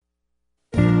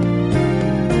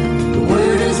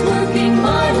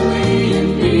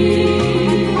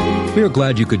We are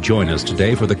glad you could join us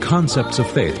today for the Concepts of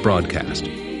Faith broadcast.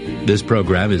 This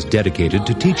program is dedicated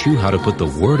to teach you how to put the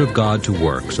Word of God to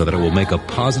work so that it will make a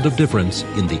positive difference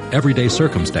in the everyday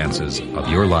circumstances of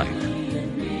your life.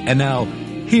 And now,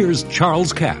 here's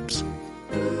Charles Capps.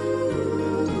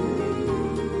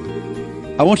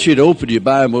 I want you to open your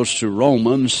Bibles to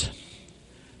Romans,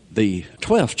 the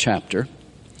 12th chapter.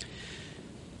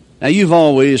 Now, you've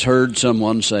always heard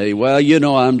someone say, well,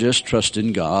 I'm just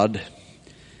trusting God.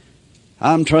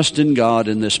 I'm trusting God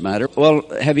in this matter. Well,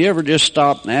 have you ever just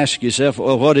stopped and asked yourself,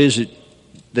 well, what is it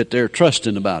that they're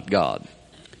trusting about God?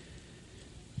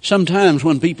 Sometimes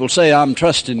when people say, I'm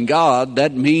trusting God,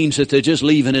 that means that they're just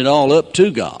leaving it all up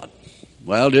to God.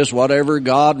 Well, just whatever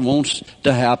God wants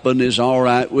to happen is all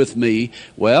right with me.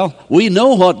 Well, we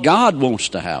know what God wants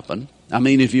to happen. I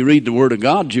mean, if you read the Word of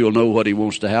God, you'll know what He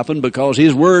wants to happen because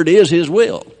His Word is His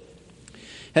will.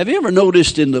 Have you ever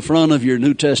noticed in the front of your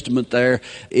New Testament there,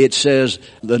 it says,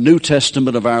 the New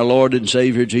Testament of our Lord and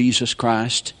Savior Jesus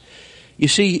Christ? You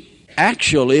see,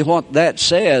 actually what that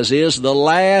says is the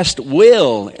last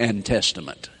will and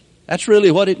testament. That's really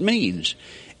what it means.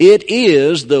 It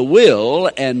is the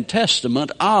will and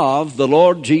testament of the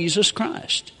Lord Jesus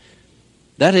Christ.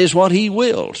 That is what He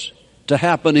wills to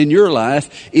happen in your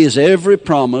life, is every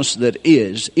promise that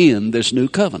is in this new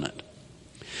covenant.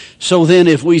 So then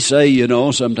if we say,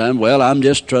 sometimes, well, I'm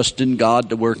just trusting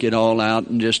God to work it all out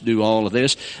and just do all of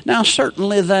this. Now,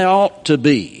 certainly there ought to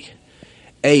be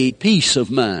a peace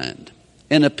of mind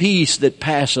and a peace that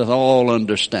passeth all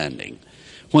understanding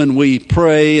when we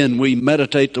pray and we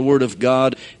meditate the Word of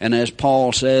God. And as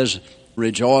Paul says,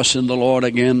 rejoice in the Lord.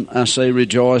 Again, I say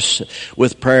rejoice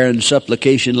with prayer and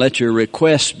supplication. Let your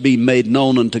requests be made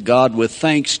known unto God with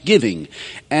thanksgiving.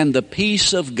 And the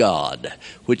peace of God,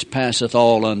 which passeth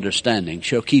all understanding,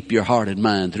 shall keep your heart and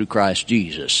mind through Christ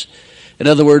Jesus. In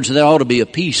other words, there ought to be a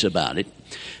peace about it.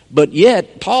 But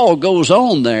yet, Paul goes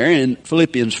on there in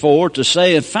Philippians 4 to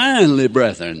say, and finally,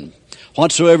 brethren,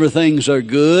 whatsoever things are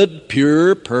good,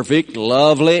 pure, perfect,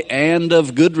 lovely, and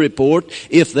of good report,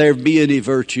 if there be any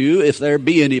virtue, if there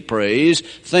be any praise,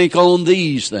 think on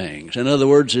these things. In other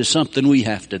words, it's something we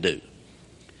have to do.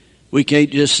 We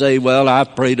can't just say, well,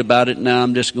 I've prayed about it, now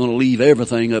I'm just going to leave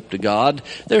everything up to God.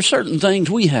 There are certain things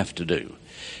we have to do.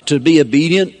 To be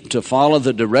obedient, to follow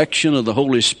the direction of the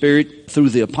Holy Spirit through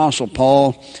the Apostle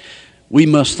Paul, we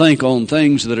must think on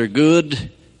things that are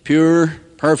good, pure,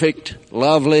 perfect,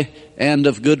 lovely, and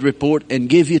of good report, and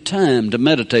give you time to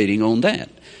meditating on that.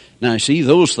 Now, see,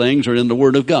 those things are in the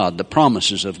Word of God. The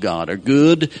promises of God are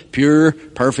good, pure,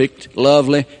 perfect,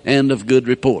 lovely, and of good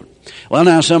report. Well,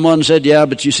 now someone said, yeah,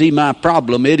 but you see my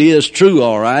problem. It is true,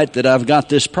 all right, that I've got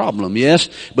this problem, yes,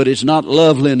 but it's not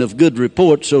lovely and of good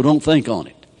report, so don't think on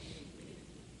it.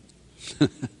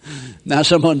 Now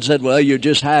someone said, well, you're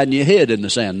just hiding your head in the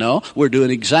sand. No, we're doing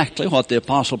exactly what the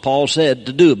Apostle Paul said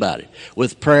to do about it.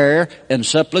 With prayer and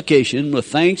supplication, with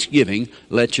thanksgiving,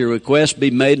 let your requests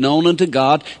be made known unto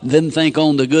God, then think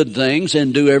on the good things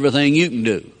and do everything you can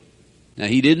do. Now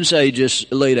he didn't say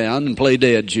just lay down and play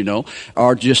dead,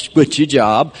 or just quit your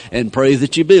job and pray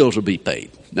that your bills will be paid.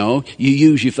 No, you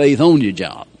use your faith on your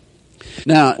job.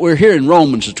 Now, we're here in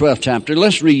Romans, the 12th chapter.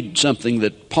 Let's read something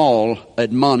that Paul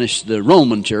admonished the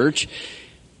Roman church.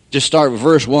 Just start with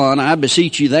verse 1. I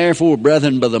beseech you therefore,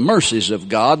 brethren, by the mercies of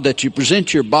God, that you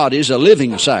present your bodies a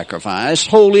living sacrifice,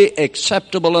 wholly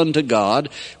acceptable unto God,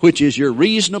 which is your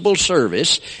reasonable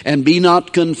service, and be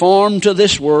not conformed to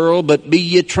this world, but be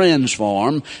ye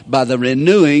transformed by the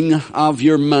renewing of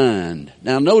your mind.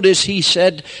 Now notice he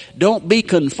said, don't be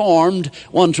conformed.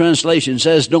 One translation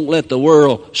says, don't let the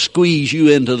world squeeze you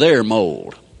into their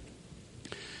mold.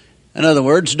 In other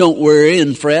words, don't worry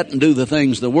and fret and do the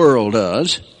things the world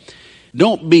does.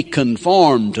 Don't be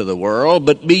conformed to the world,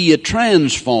 but be ye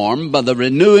transformed by the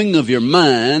renewing of your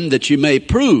mind, that you may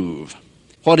prove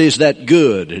what is that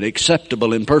good and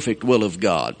acceptable and perfect will of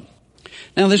God.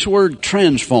 Now this word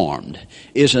transformed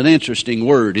is an interesting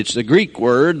word. It's the Greek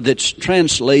word that's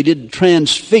translated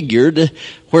transfigured,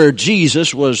 where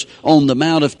Jesus was on the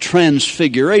Mount of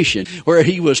Transfiguration, where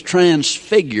he was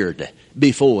transfigured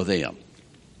before them.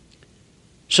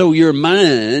 So your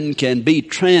mind can be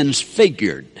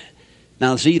transfigured.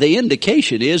 Now see, the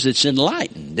indication is it's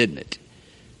enlightened, isn't it?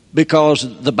 Because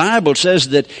the Bible says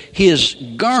that his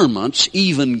garments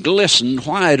even glistened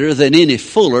whiter than any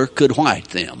fuller could white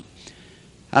them.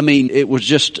 I mean, it was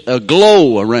just a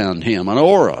glow around him, an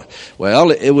aura.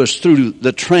 Well, it was through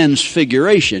the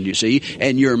transfiguration, you see,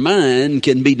 and your mind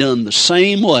can be done the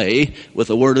same way with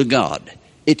the Word of God.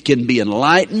 It can be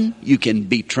enlightened, you can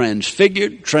be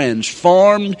transfigured,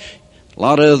 transformed, a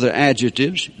lot of other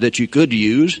adjectives that you could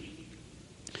use.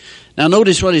 Now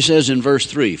notice what he says in verse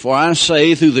 3. For I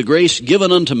say through the grace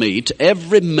given unto me to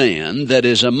every man that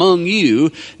is among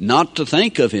you not to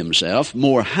think of himself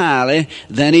more highly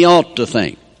than he ought to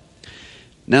think.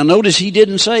 Now notice he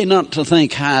didn't say not to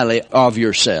think highly of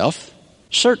yourself.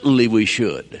 Certainly we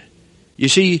should. You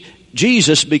see,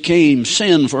 Jesus became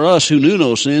sin for us who knew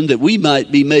no sin, that we might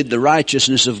be made the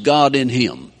righteousness of God in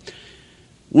him.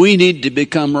 We need to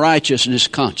become righteousness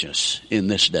conscious in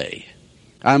this day.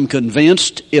 I'm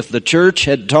convinced if the church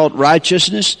had taught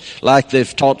righteousness like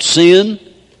they've taught sin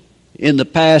in the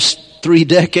past 3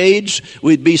 decades,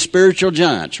 we'd be spiritual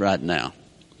giants right now.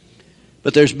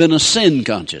 But there's been a sin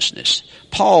consciousness.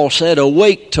 Paul said,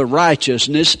 awake to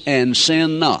righteousness and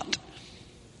sin not.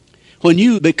 When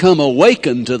you become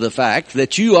awakened to the fact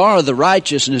that you are the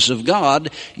righteousness of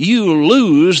God, you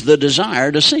lose the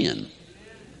desire to sin.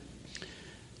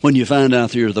 When you find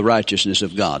out you're the righteousness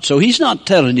of God. So he's not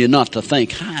telling you not to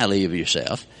think highly of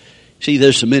yourself. See,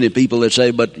 there's so many people that say,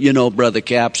 but you know, Brother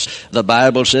Capps, the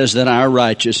Bible says that our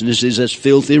righteousness is as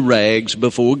filthy rags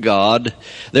before God.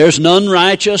 There's none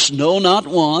righteous, no, not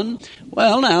one.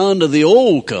 Well, now, under the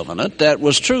old covenant, that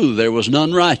was true. There was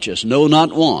none righteous, no,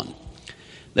 not one.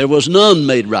 There was none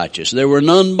made righteous. There were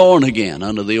none born again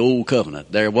under the old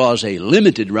covenant. There was a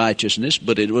limited righteousness,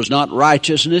 but it was not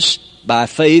righteousness by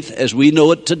faith as we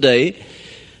know it today.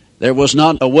 There was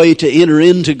not a way to enter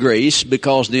into grace,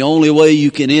 because the only way you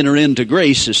can enter into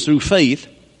grace is through faith.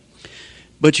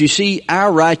 But you see, our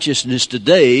righteousness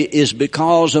today is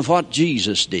because of what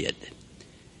Jesus did.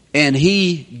 And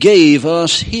he gave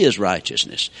us his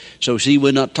righteousness. So see,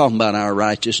 we're not talking about our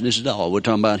righteousness at all. We're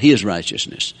talking about his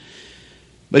righteousness.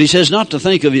 But he says not to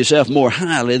think of yourself more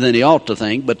highly than he ought to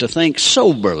think, but to think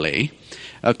soberly,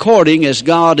 according as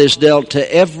God has dealt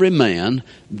to every man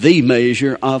the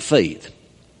measure of faith.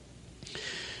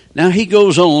 Now he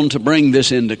goes on to bring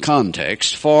this into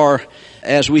context, for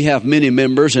as we have many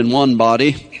members in one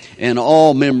body, and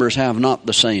all members have not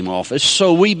the same office,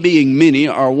 so we being many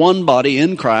are one body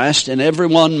in Christ, and every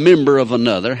one member of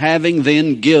another, having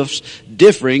then gifts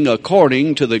differing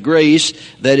according to the grace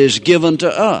that is given to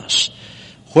us.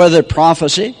 Whether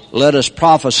prophecy, let us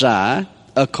prophesy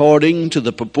according to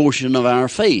the proportion of our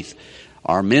faith.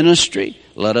 Our ministry,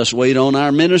 let us wait on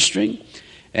our ministering.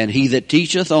 And he that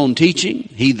teacheth on teaching,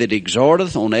 he that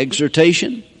exhorteth on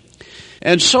exhortation,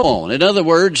 and so on. In other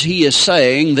words, he is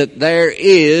saying that there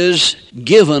is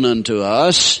given unto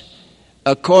us,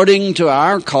 according to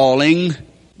our calling,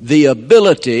 the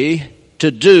ability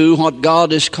to do what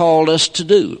God has called us to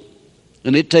do.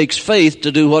 And it takes faith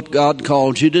to do what God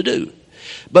called you to do.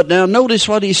 But now notice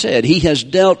what he said. He has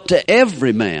dealt to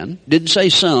every man, didn't say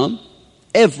some,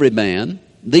 every man,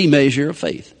 the measure of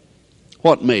faith.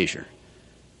 What measure?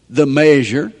 The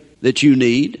measure that you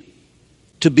need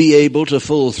to be able to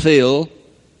fulfill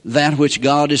that which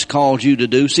God has called you to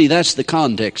do. See, that's the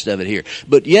context of it here.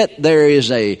 But yet there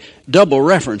is a double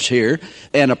reference here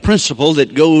and a principle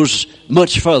that goes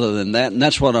much further than that, and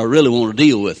that's what I really want to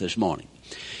deal with this morning.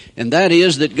 And that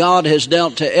is that God has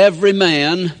dealt to every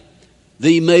man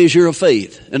the measure of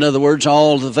faith. In other words,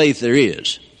 all the faith there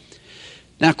is.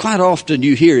 Now, quite often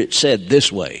you hear it said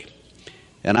this way,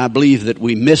 and I believe that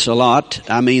we miss a lot.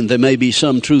 I mean, there may be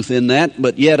some truth in that,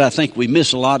 but yet I think we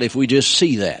miss a lot if we just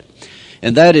see that.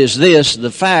 And that is this,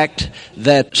 the fact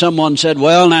that someone said,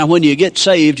 well, now when you get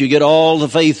saved, you get all the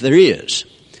faith there is.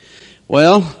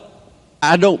 Well,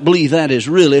 I don't believe that is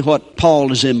really what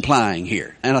Paul is implying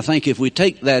here. And I think if we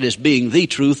take that as being the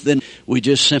truth, then we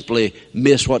just simply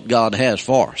miss what God has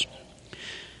for us.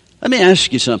 Let me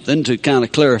ask you something to kind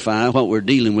of clarify what we're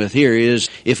dealing with here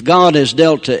is, if God has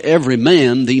dealt to every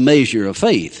man the measure of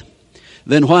faith,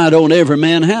 then why don't every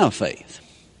man have faith?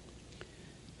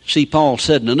 See, Paul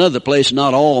said in another place,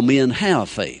 not all men have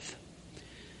faith.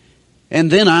 And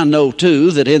then I know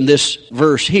too that in this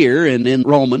verse here and in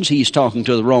Romans, he's talking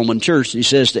to the Roman church, and he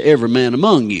says to every man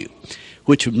among you,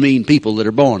 which would mean people that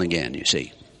are born again, you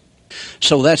see.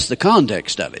 So that's the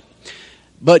context of it.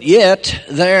 But yet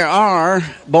there are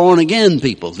born again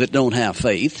people that don't have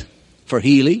faith for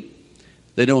healing.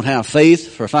 They don't have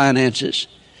faith for finances.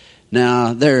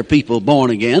 Now there are people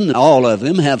born again, all of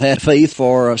them have had faith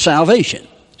for salvation.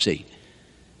 See,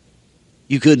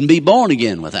 you couldn't be born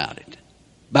again without it.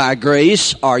 By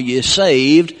grace are you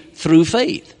saved through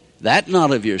faith. That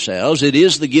not of yourselves, it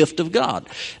is the gift of God.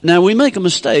 Now we make a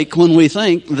mistake when we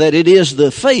think that it is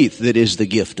the faith that is the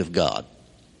gift of God.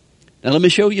 Now let me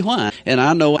show you why. And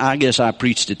I guess I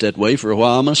preached it that way for a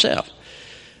while myself.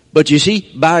 But you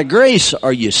see, by grace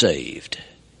are you saved.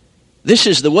 This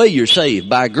is the way you're saved,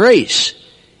 by grace.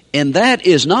 And that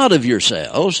is not of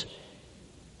yourselves,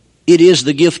 it is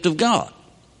the gift of God.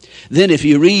 Then if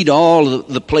you read all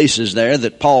the places there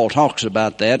that Paul talks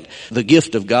about that, the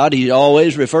gift of God, he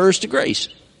always refers to grace.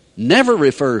 Never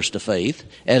refers to faith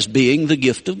as being the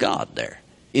gift of God there.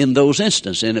 In those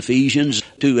instances, in Ephesians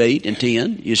 2:8 and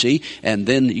 10, you see, and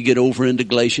then you get over into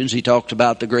Galatians, he talks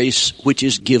about the grace which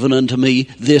is given unto me,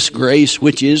 this grace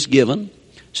which is given.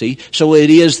 See, so it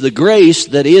is the grace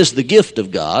that is the gift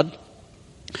of God.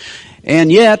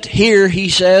 And yet, here he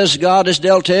says, God has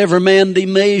dealt to every man the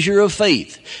measure of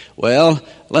faith. Well,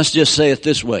 let's just say it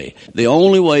this way. The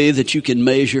only way that you can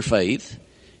measure faith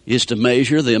is to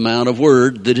measure the amount of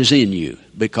word that is in you,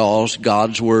 because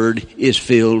God's word is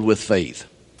filled with faith.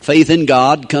 Faith in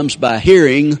God comes by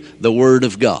hearing the word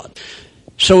of God.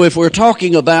 So if we're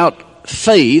talking about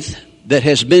faith that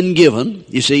has been given,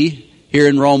 you see, here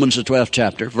in Romans the 12th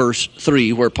chapter, verse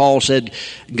 3, where Paul said,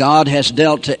 God has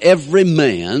dealt to every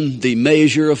man the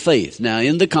measure of faith. Now,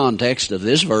 in the context of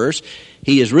this verse,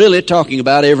 he is really talking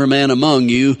about every man among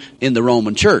you in the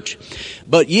Roman church.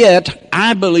 But yet,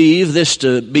 I believe this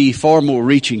to be far more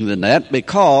reaching than that,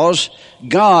 because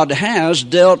God has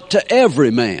dealt to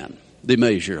every man the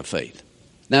measure of faith.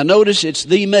 Now notice it's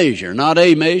the measure, not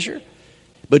a measure.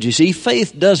 But you see,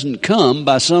 faith doesn't come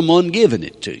by someone giving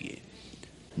it to you.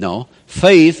 No,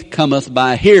 faith cometh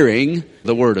by hearing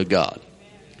the word of God.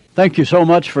 Thank you so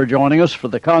much for joining us for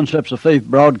the Concepts of Faith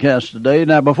broadcast today.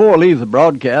 Now, before I leave the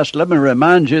broadcast, let me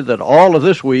remind you that all of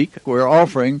this week we're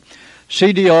offering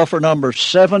CD offer number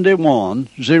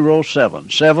 7107.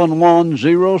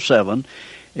 7107.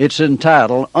 It's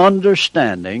entitled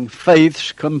Understanding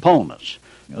Faith's Components.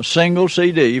 A single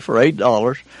CD for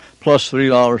 $8 plus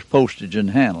 $3 postage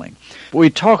and handling. We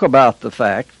talk about the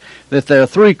fact that there are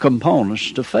three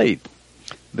components to faith.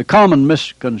 The common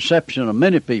misconception of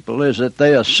many people is that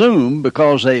they assume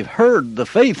because they've heard the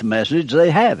faith message,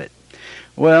 they have it.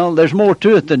 Well, there's more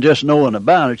to it than just knowing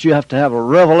about it. You have to have a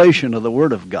revelation of the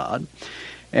Word of God.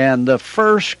 And the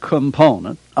first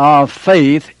component of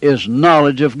faith is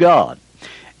knowledge of God.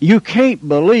 You can't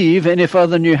believe any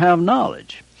further than you have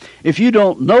knowledge. If you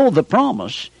don't know the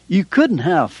promise, you couldn't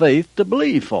have faith to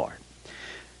believe for it.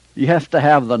 You have to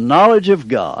have the knowledge of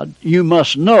God. You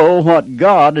must know what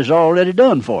God has already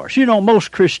done for us. You know,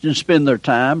 most Christians spend their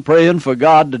time praying for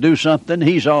God to do something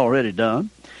He's already done.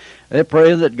 They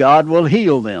pray that God will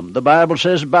heal them. The Bible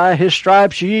says, by His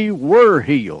stripes ye were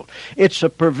healed. It's a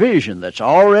provision that's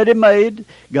already made.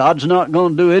 God's not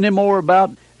going to do any more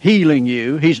about healing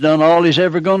you. He's done all He's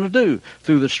ever going to do.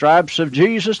 Through the stripes of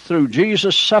Jesus, through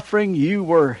Jesus' suffering, you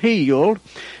were healed.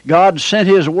 God sent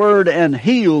His word and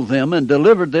healed them and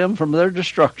delivered them from their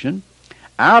destruction.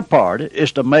 Our part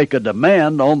is to make a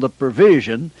demand on the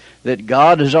provision that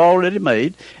God has already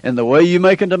made, and the way you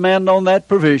make a demand on that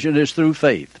provision is through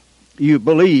faith. You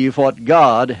believe what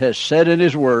God has said in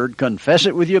His word, confess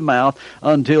it with your mouth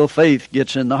until faith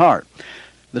gets in the heart.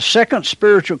 The second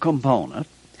spiritual component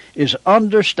is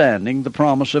understanding the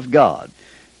promise of God.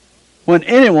 When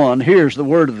anyone hears the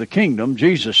word of the kingdom,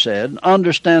 Jesus said,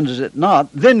 understands it not,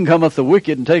 then cometh the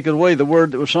wicked and taketh away the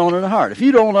word that was sown in the heart. If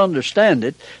you don't understand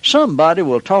it, somebody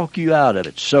will talk you out of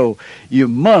it. So you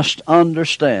must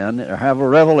understand or have a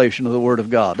revelation of the word of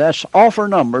God. That's offer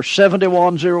number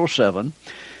 7107,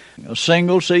 a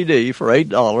single CD for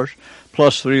 $8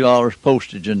 plus $3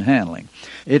 postage and handling.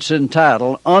 It's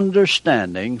entitled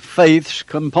Understanding Faith's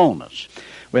Components.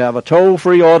 We have a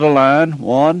toll-free order line,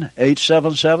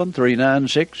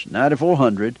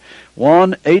 1-877-396-9400,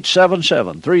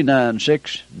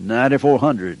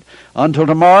 1-877-396-9400. Until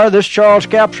tomorrow, this Charles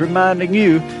Capps reminding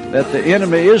you that the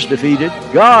enemy is defeated,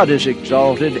 God is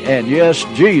exalted, and yes,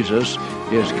 Jesus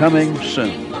is coming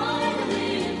soon.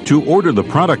 To order the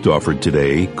product offered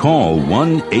today, call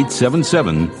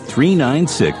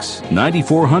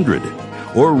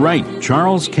 1-877-396-9400 or write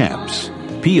Charles Capps,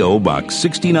 P.O. Box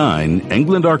 69,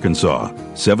 England, Arkansas,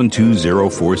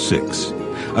 72046.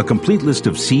 A complete list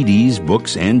of CDs,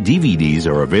 books, and DVDs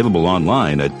are available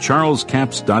online at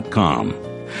charlescapps.com.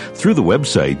 Through the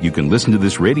website, you can listen to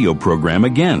this radio program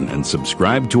again and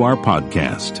subscribe to our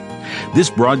podcast. This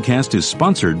broadcast is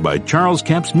sponsored by Charles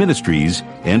Capps Ministries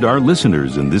and our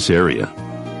listeners in this area.